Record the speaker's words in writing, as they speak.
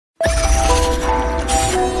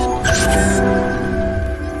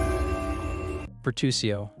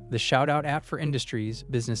Vertusio, the shout-out app for industries,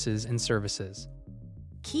 businesses, and services.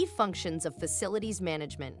 Key functions of facilities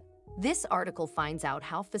management. This article finds out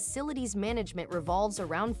how facilities management revolves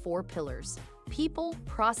around four pillars: people,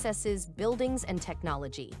 processes, buildings, and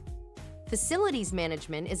technology. Facilities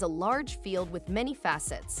management is a large field with many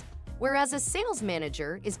facets. Whereas a sales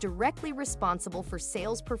manager is directly responsible for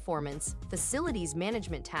sales performance, facilities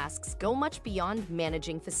management tasks go much beyond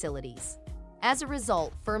managing facilities. As a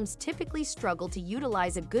result, firms typically struggle to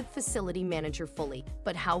utilize a good facility manager fully.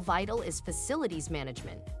 But how vital is facilities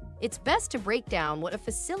management? It's best to break down what a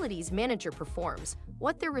facilities manager performs,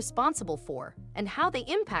 what they're responsible for, and how they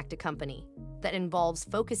impact a company. That involves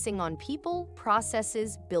focusing on people,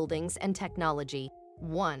 processes, buildings, and technology.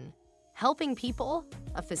 1. Helping people.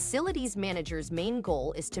 A facilities manager's main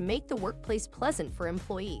goal is to make the workplace pleasant for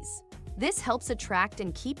employees. This helps attract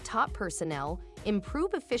and keep top personnel,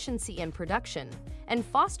 improve efficiency and production, and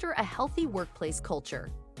foster a healthy workplace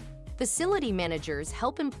culture. Facility managers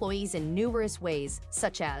help employees in numerous ways,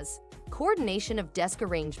 such as coordination of desk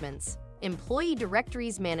arrangements, employee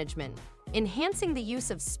directories management, enhancing the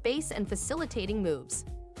use of space and facilitating moves,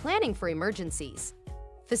 planning for emergencies.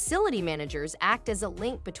 Facility managers act as a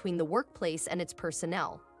link between the workplace and its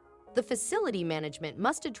personnel. The facility management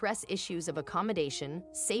must address issues of accommodation,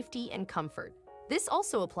 safety, and comfort. This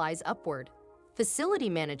also applies upward. Facility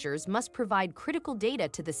managers must provide critical data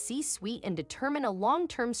to the C-suite and determine a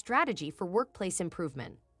long-term strategy for workplace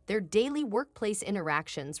improvement. Their daily workplace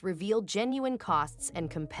interactions reveal genuine costs and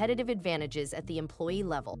competitive advantages at the employee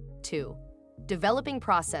level. 2. Developing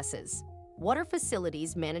processes. What are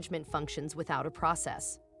facilities management functions without a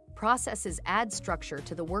process? Processes add structure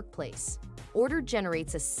to the workplace. Order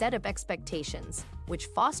generates a set of expectations, which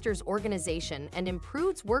fosters organization and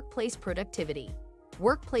improves workplace productivity.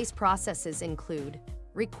 Workplace processes include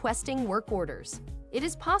requesting work orders. It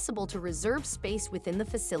is possible to reserve space within the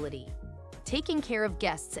facility. Taking care of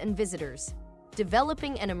guests and visitors.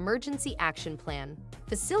 Developing an emergency action plan.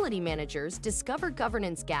 Facility managers discover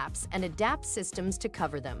governance gaps and adapt systems to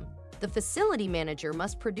cover them. The facility manager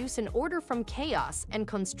must produce an order from chaos and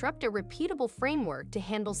construct a repeatable framework to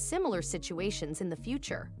handle similar situations in the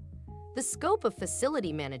future. The scope of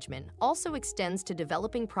facility management also extends to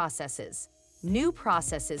developing processes. New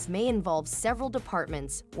processes may involve several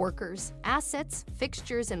departments, workers, assets,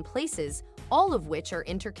 fixtures, and places, all of which are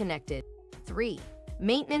interconnected. 3.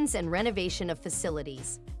 Maintenance and renovation of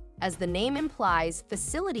facilities. As the name implies,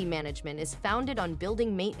 facility management is founded on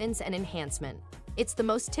building maintenance and enhancement. It's the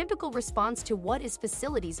most typical response to what is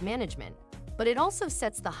facilities management, but it also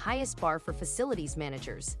sets the highest bar for facilities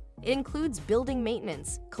managers. It includes building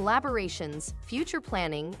maintenance, collaborations, future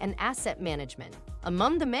planning, and asset management.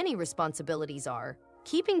 Among the many responsibilities are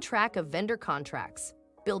keeping track of vendor contracts,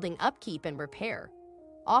 building upkeep and repair,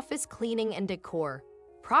 office cleaning and decor,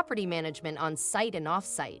 property management on site and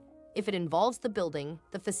off-site. If it involves the building,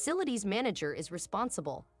 the facilities manager is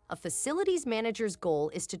responsible. A facilities manager's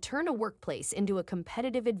goal is to turn a workplace into a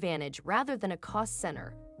competitive advantage rather than a cost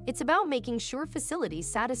center. It's about making sure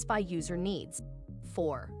facilities satisfy user needs.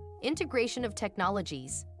 4. Integration of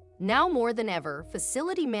technologies. Now more than ever,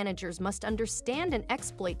 facility managers must understand and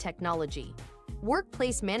exploit technology.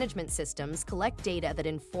 Workplace management systems collect data that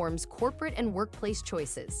informs corporate and workplace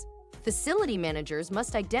choices. Facility managers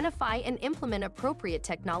must identify and implement appropriate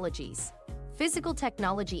technologies. Physical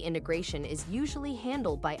technology integration is usually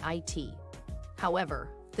handled by IT. However,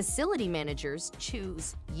 facility managers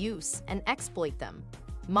choose, use, and exploit them.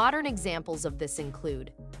 Modern examples of this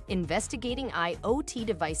include investigating IoT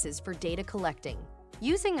devices for data collecting,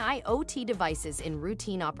 using IoT devices in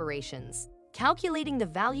routine operations, calculating the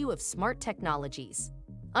value of smart technologies,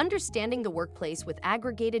 understanding the workplace with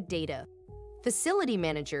aggregated data. Facility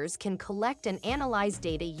managers can collect and analyze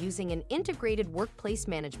data using an integrated workplace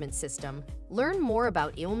management system. Learn more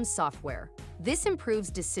about IOM software. This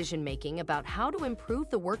improves decision-making about how to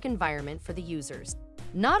improve the work environment for the users.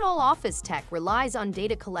 Not all office tech relies on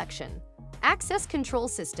data collection. Access control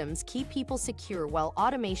systems keep people secure while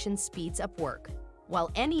automation speeds up work.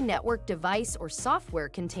 While any network device or software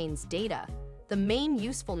contains data, the main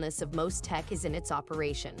usefulness of most tech is in its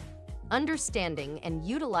operation. Understanding and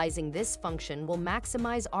utilizing this function will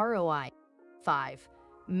maximize ROI. 5.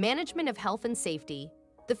 Management of health and safety.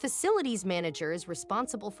 The facilities manager is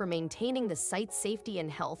responsible for maintaining the site's safety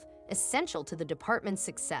and health, essential to the department's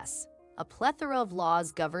success. A plethora of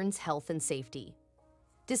laws governs health and safety.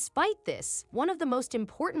 Despite this, one of the most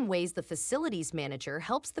important ways the facilities manager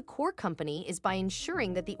helps the core company is by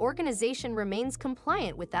ensuring that the organization remains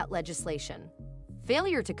compliant with that legislation.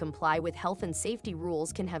 Failure to comply with health and safety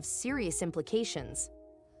rules can have serious implications.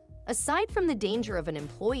 Aside from the danger of an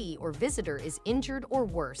employee or visitor is injured or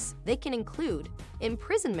worse, they can include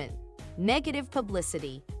imprisonment, negative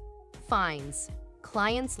publicity, fines,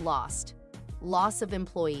 clients lost, loss of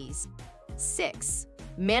employees. 6.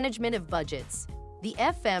 Management of budgets. The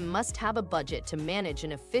FM must have a budget to manage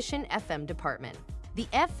an efficient FM department. The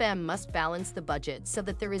FM must balance the budget so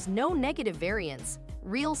that there is no negative variance,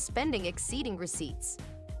 real spending exceeding receipts.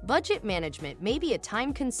 Budget management may be a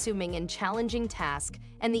time-consuming and challenging task,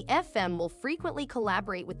 and the FM will frequently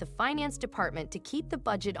collaborate with the finance department to keep the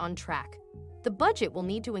budget on track. The budget will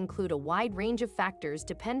need to include a wide range of factors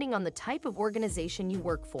depending on the type of organization you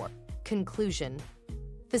work for. Conclusion.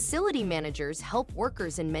 Facility managers help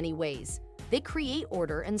workers in many ways. They create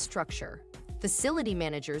order and structure. Facility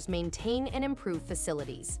managers maintain and improve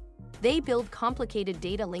facilities. They build complicated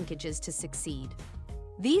data linkages to succeed.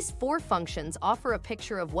 These 4 functions offer a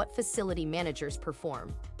picture of what facility managers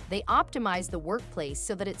perform. They optimize the workplace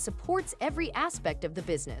so that it supports every aspect of the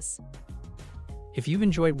business. If you've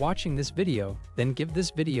enjoyed watching this video, then give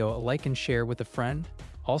this video a like and share with a friend.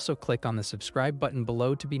 Also click on the subscribe button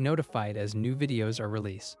below to be notified as new videos are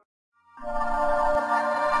released.